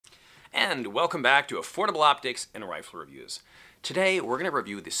And welcome back to Affordable Optics and Rifle Reviews. Today we're going to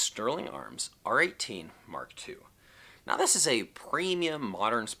review the Sterling Arms R18 MK2. Now this is a premium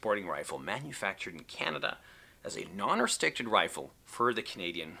modern sporting rifle manufactured in Canada as a non-restricted rifle for the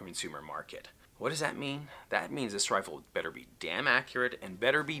Canadian consumer market. What does that mean? That means this rifle better be damn accurate and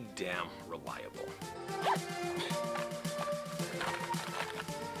better be damn reliable.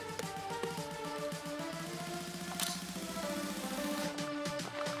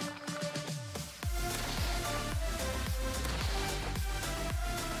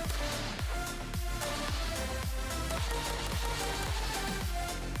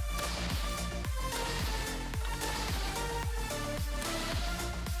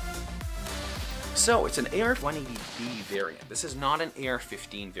 So it's an AR-180B variant. This is not an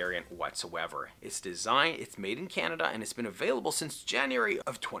AR-15 variant whatsoever. It's made in Canada and it's been available since January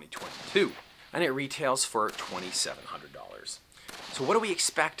of 2022. And it retails for $2,700. So what do we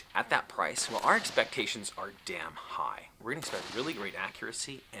expect at that price? Well, our expectations are damn high. We're gonna expect really great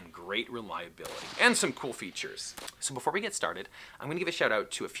accuracy and great reliability and some cool features. So before we get started, I'm gonna give a shout out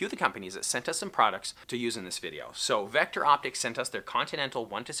to a few of the companies that sent us some products to use in this video. So Vector Optics sent us their Continental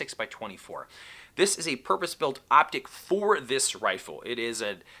 1-6x24. This is a purpose-built optic for this rifle. It is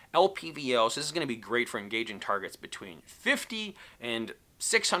an LPVO, so this is gonna be great for engaging targets between 50 and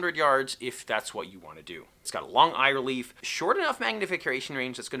 600 yards if that's what you want to do. It's got a long eye relief, short enough magnification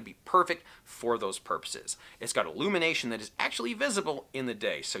range that's going to be perfect for those purposes. It's got illumination that is actually visible in the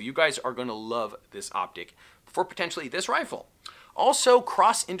day, so you guys are going to love this optic for potentially this rifle. Also,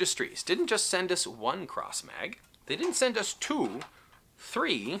 Cross Industries didn't just send us one cross mag, they didn't send us 2,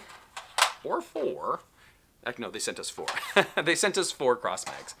 3, or 4. No, they sent us 4. They sent us 4 cross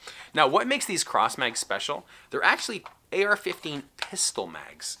mags. Now, what makes these cross mags special? They're actually AR-15 pistol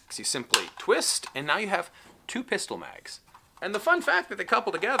mags. So you simply twist, and now you have 2 pistol mags. And the fun fact that they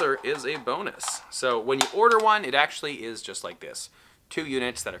couple together is a bonus. So when you order one, it actually is just like this. 2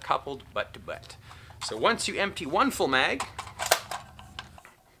 units that are coupled butt to butt. So once you empty one full mag,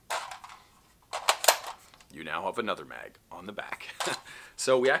 you now have another mag on the back.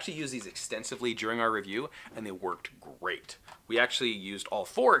 So we actually used these extensively during our review and they worked great. We actually used all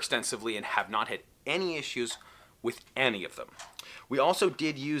 4 extensively and have not had any issues with any of them. We also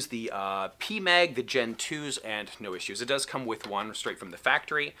did use the P-Mag, the Gen 2s, and no issues. It does come with one straight from the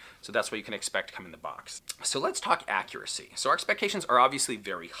factory, so that's what you can expect to come in the box. So let's talk accuracy. So our expectations are obviously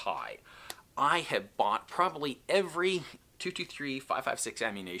very high. I have bought probably every 223, 5.56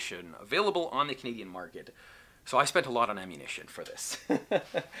 ammunition available on the Canadian market. So I spent a lot on ammunition for this.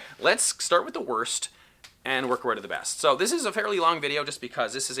 Let's start with the worst and work our way to the best. So this is a fairly long video just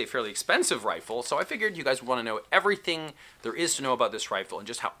because this is a fairly expensive rifle, so I figured you guys would want to know everything there is to know about this rifle and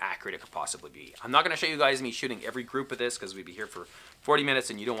just how accurate it could possibly be. I'm not going to show you guys me shooting every group of this because we'd be here for 40 minutes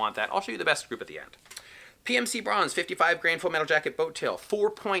and you don't want that. I'll show you the best group at the end. PMC Bronze, 55 grain full metal jacket boat tail,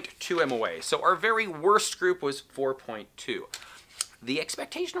 4.2 MOA. So our very worst group was 4.2. The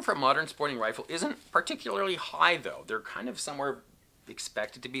expectation for a modern sporting rifle isn't particularly high though. They're kind of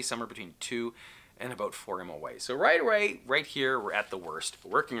expected to be somewhere between 2 and about 4 MOA. So right here, we're at the worst,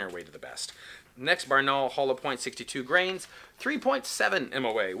 working our way to the best. Next, Barnaul hollow point 62 grains, 3.7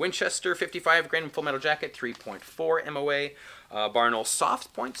 MOA. Winchester 55 grain full metal jacket, 3.4 MOA. Barnaul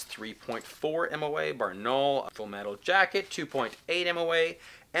soft points, 3.4 MOA. Barnaul full metal jacket, 2.8 MOA.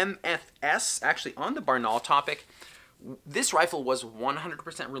 MFS, actually on the Barnaul topic, this rifle was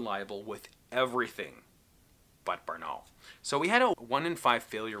 100% reliable with everything but Barnaul. So we had a 1 in 5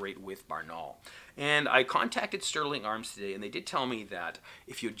 failure rate with Barnaul. And I contacted Sterling Arms today and they did tell me that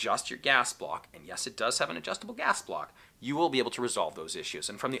if you adjust your gas block, and yes it does have an adjustable gas block, you will be able to resolve those issues.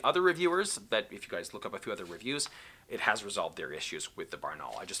 And from the other reviewers, that if you guys look up a few other reviews, it has resolved their issues with the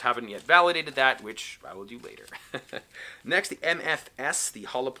Barnaul. I just haven't yet validated that, which I will do later. Next, the MFS, the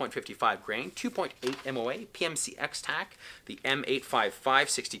hollow point 55 grain, 2.8 MOA. PMC X-Tac, the M855,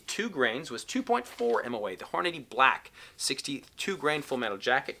 62 grains, was 2.4 MOA. The Hornady Black, 62 grain full metal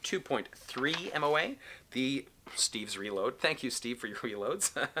jacket, 2.3 MOA. The Steve's Reload, thank you Steve for your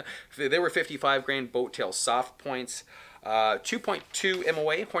reloads. They were 55 grain boat tail soft points. 2.2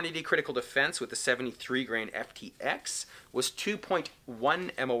 MOA, Hornady Critical Defense with the 73 grain FTX was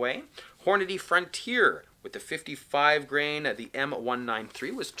 2.1 MOA. Hornady Frontier with the 55 grain, the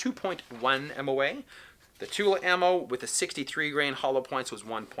M193 was 2.1 MOA. The Tula ammo with the 63 grain hollow points was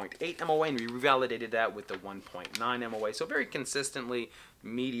 1.8 MOA, and we revalidated that with the 1.9 MOA, so very consistently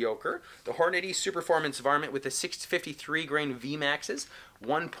mediocre. The Hornady Superformance Varmint with the 653 grain VMAXs,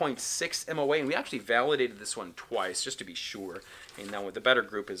 1.6 MOA, and we actually validated this one twice just to be sure, and now with the better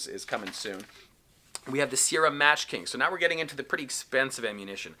group is coming soon. We have the Sierra Match King. So now we're getting into the pretty expensive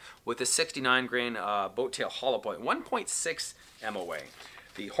ammunition with the 69 grain boat tail hollow point, 1.6 MOA.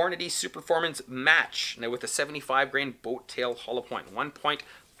 The Hornady Superformance Match, now with the 75 grain boat tail hollow point, 1.5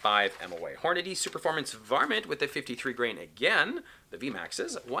 MOA. Hornady Superformance Varmint with the 53 grain again, the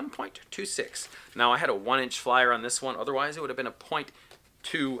VMAXs, 1.26. Now I had a 1-inch flyer on this one, otherwise it would have been a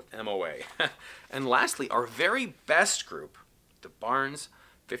 0.2 MOA. And lastly, our very best group, the Barnes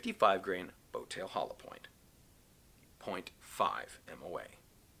 55 grain boat tail hollow point, 0.5 MOA.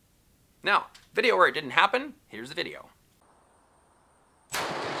 Now, video where it didn't happen, here's the video.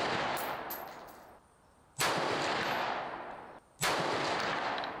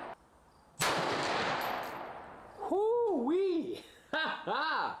 Hoo-wee!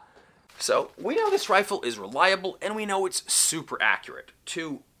 Ha-ha! So, we know this rifle is reliable and we know it's super accurate.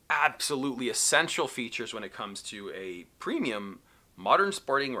 Two absolutely essential features when it comes to a premium modern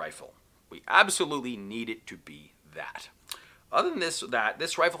sporting rifle. We absolutely need it to be that. Other than this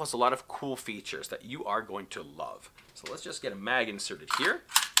rifle has a lot of cool features that you are going to love. So let's just get a mag inserted here.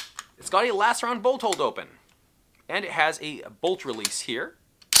 It's got a last round bolt hold open. And it has a bolt release here,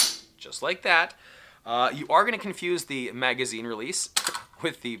 just like that. You are going to confuse the magazine release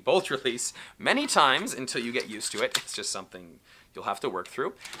with the bolt release many times until you get used to it. It's just something you'll have to work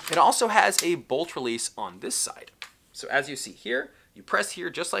through. It also has a bolt release on this side. So as you see here, you press here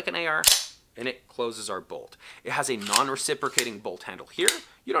just like an AR, and it closes our bolt. It has a non-reciprocating bolt handle here.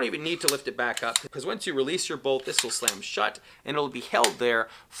 You don't even need to lift it back up because once you release your bolt, this will slam shut and it'll be held there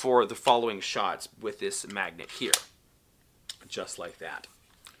for the following shots with this magnet here. Just like that.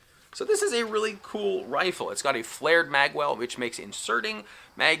 So this is a really cool rifle. It's got a flared magwell, which makes inserting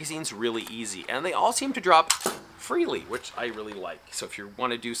magazines really easy. And they all seem to drop freely, which I really like. So if you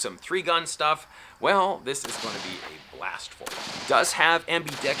want to do some 3-gun stuff, well, this is going to be a blast for you. It does have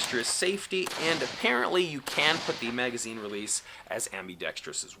ambidextrous safety, and apparently you can put the magazine release as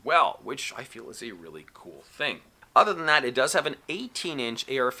ambidextrous as well, which I feel is a really cool thing. Other than that, it does have an 18-inch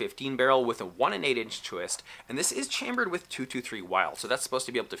AR-15 barrel with a 1 1/8-inch twist, and this is chambered with 223 Wild, so that's supposed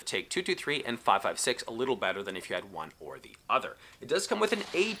to be able to take 223 and 5.56 a little better than if you had one or the other. It does come with an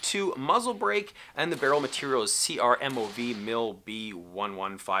A2 muzzle brake, and the barrel material is CRMOV Mil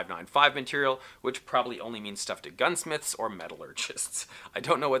B11595 material, which probably only means stuff to gunsmiths or metallurgists. I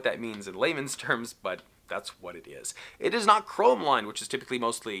don't know what that means in layman's terms, but that's what it is. It is not chrome lined, which is typically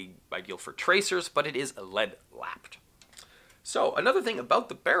mostly ideal for tracers, but it is lead lapped. So another thing about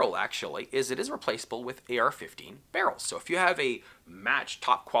the barrel actually is it is replaceable with AR-15 barrels. So if you have a matched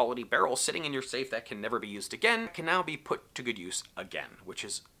top quality barrel sitting in your safe that can never be used again, it can now be put to good use again, which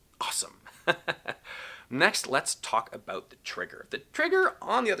is awesome. Next, let's talk about the trigger. The trigger,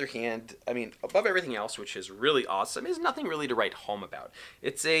 on the other hand, I mean, above everything else, which is really awesome, is nothing really to write home about.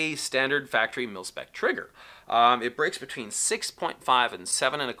 It's a standard factory mil-spec trigger. It breaks between 6.5 and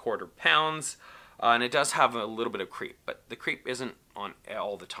 7.25 pounds, and it does have a little bit of creep, but the creep isn't on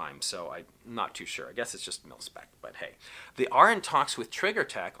all the time, so I'm not too sure. I guess it's just mil-spec, but hey. They are in talks with Trigger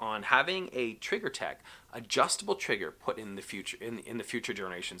Tech on having a Trigger Tech adjustable trigger put in the future in the future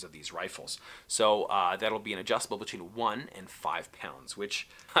generations of these rifles. So that'll be an adjustable between 1 and 5 pounds, which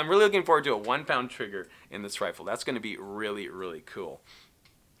I'm really looking forward to a 1-pound trigger in this rifle. That's going to be really, really cool.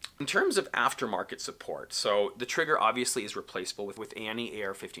 In terms of aftermarket support, so the trigger obviously is replaceable with any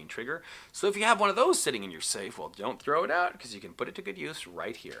AR-15 trigger. So if you have one of those sitting in your safe, well, don't throw it out because you can put it to good use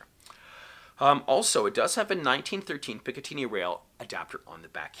right here. Also, it does have a 1913 Picatinny rail adapter on the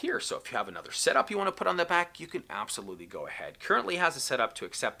back here. So if you have another setup you want to put on the back, you can absolutely go ahead. Currently has a setup to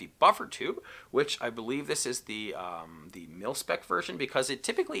accept the buffer tube, which I believe this is the mil-spec version because it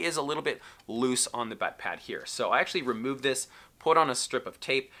typically is a little bit loose on the butt pad here. So I actually removed this, put on a strip of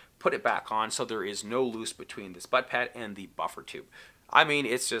tape, put it back on so there is no loose between this butt pad and the buffer tube. I mean,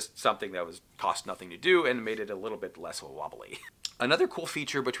 it's just something that cost nothing to do and made it a little bit less wobbly. Another cool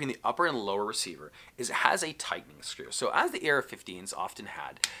feature between the upper and lower receiver is it has a tightening screw. So as the AR-15s often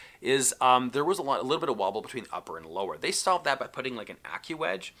had, is there was a little bit of wobble between upper and lower. They solved that by putting like an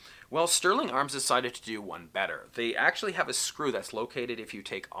AccuEdge. Well, Sterling Arms decided to do one better. They actually have a screw that's located if you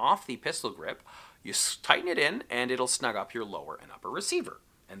take off the pistol grip, you tighten it in, and it'll snug up your lower and upper receiver.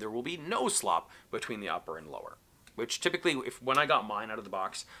 And there will be no slop between the upper and lower. Which typically, when I got mine out of the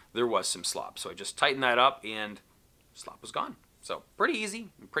box, there was some slop. So I just tightened that up and slop was gone. So pretty easy,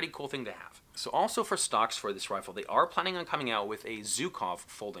 pretty cool thing to have. So also for stocks for this rifle, they are planning on coming out with a Zukov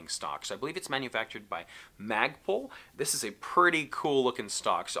folding stock. So I believe it's manufactured by Magpul. This is a pretty cool looking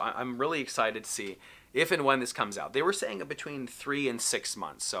stock. So I'm really excited to see if and when this comes out. They were saying between 3 and 6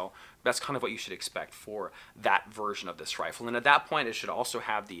 months. So that's kind of what you should expect for that version of this rifle. And at that point, it should also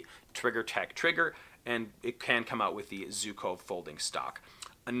have the Trigger Tech trigger and it can come out with the Zuko folding stock.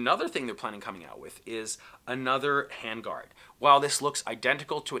 Another thing they're planning coming out with is another handguard. While this looks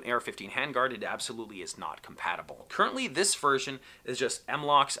identical to an AR-15 handguard, it absolutely is not compatible. Currently, this version is just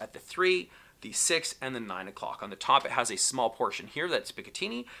M-locks at the 3, the 6, and the 9 o'clock. On the top, it has a small portion here that's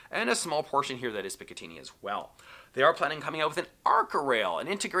Picatinny, and a small portion here that is Picatinny as well. They are planning coming out with an arc rail, an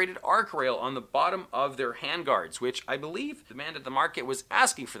integrated arc rail on the bottom of their handguards, which I believe the demand of the market was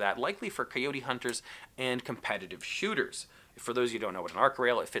asking for that, likely for coyote hunters and competitive shooters. For those of you who don't know what an arc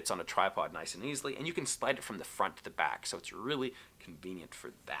rail, it fits on a tripod nice and easily, and you can slide it from the front to the back, so it's really convenient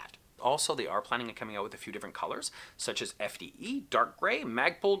for that. Also, they are planning on coming out with a few different colors, such as FDE, dark gray,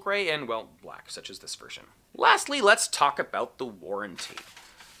 Magpul gray, and, well, black, such as this version. Lastly, let's talk about the warranty.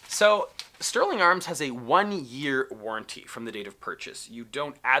 So, Sterling Arms has a 1-year warranty from the date of purchase. You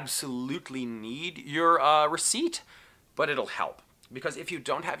don't absolutely need your receipt, but it'll help. Because if you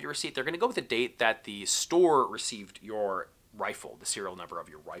don't have your receipt, they're going to go with the date that the store received your rifle, the serial number of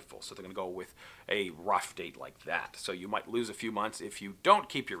your rifle. So they're going to go with a rough date like that. So you might lose a few months if you don't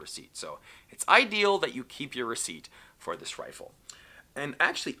keep your receipt. So it's ideal that you keep your receipt for this rifle. And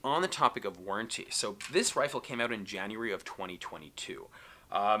actually, on the topic of warranty, so this rifle came out in January of 2022.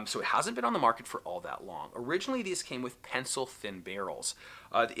 So it hasn't been on the market for all that long. Originally, these came with pencil-thin barrels.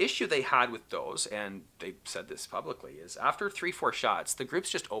 The issue they had with those, and they said this publicly, is after 3-4 shots, the groups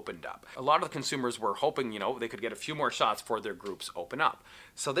just opened up. A lot of the consumers were hoping, they could get a few more shots before their groups open up.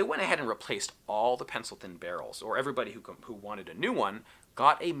 So they went ahead and replaced all the pencil-thin barrels, or everybody who wanted a new one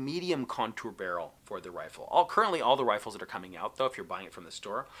got a medium contour barrel for the rifle. Currently, all the rifles that are coming out, though, if you're buying it from the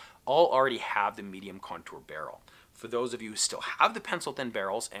store, all already have the medium contour barrel. For those of you who still have the pencil-thin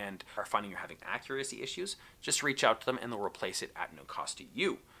barrels and are finding you're having accuracy issues, just reach out to them and they'll replace it at no cost to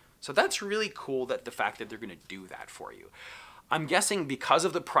you. So that's really cool, that the fact that they're going to do that for you. I'm guessing because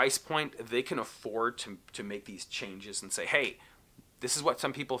of the price point, they can afford to make these changes and say, hey, this is what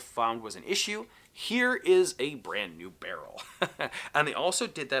some people found was an issue. Here is a brand new barrel. And they also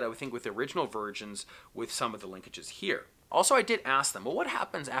did that, I think, with the original versions with some of the linkages here. Also, I did ask them, well, what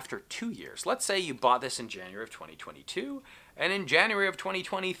happens after 2 years? Let's say you bought this in January of 2022, and in January of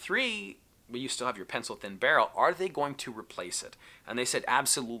 2023, you still have your pencil-thin barrel. Are they going to replace it? And they said,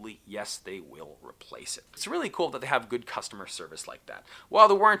 absolutely, yes, they will replace it. It's really cool that they have good customer service like that. While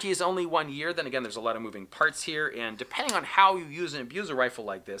the warranty is only 1 year, then again, there's a lot of moving parts here, and depending on how you use and abuse a rifle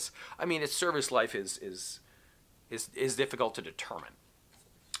like this, I mean, its service life is difficult to determine.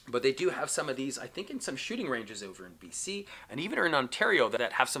 But they do have some of these, I think, in some shooting ranges over in BC and even in Ontario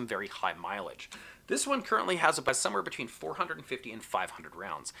that have some very high mileage. This one currently has about somewhere between 450 and 500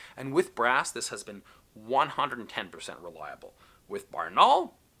 rounds. And with brass, this has been 110% reliable. With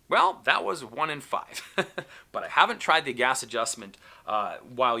Barnaul, well, that was 1 in 5. But I haven't tried the gas adjustment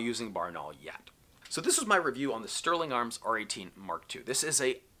while using Barnaul yet. So this was my review on the Sterling Arms R18 Mark II. This is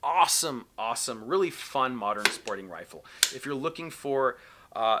a awesome, really fun modern sporting rifle. If you're looking for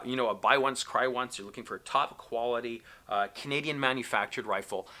a buy once, cry once, you're looking for a top quality Canadian manufactured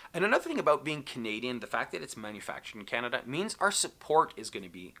rifle. And another thing about being Canadian, the fact that it's manufactured in Canada means our support is going to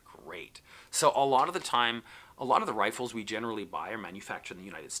be great. So a lot of the time, a lot of the rifles we generally buy are manufactured in the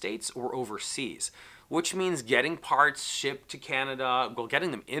United States or overseas, which means getting parts shipped to Canada, well,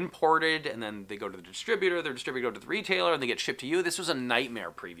 getting them imported, and then they go to the distributor go to the retailer, and they get shipped to you. This was a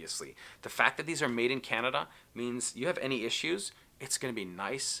nightmare previously. The fact that these are made in Canada means you have any issues, it's going to be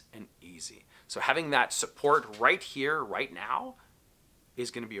nice and easy. So having that support right here, right now, is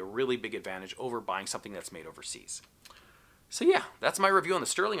going to be a really big advantage over buying something that's made overseas. So yeah, that's my review on the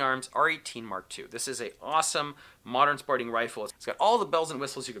Sterling Arms R18 Mark II. This is an awesome modern sporting rifle. It's got all the bells and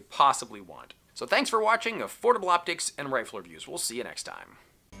whistles you could possibly want. So thanks for watching Affordable Optics and Rifle Reviews. We'll see you next time.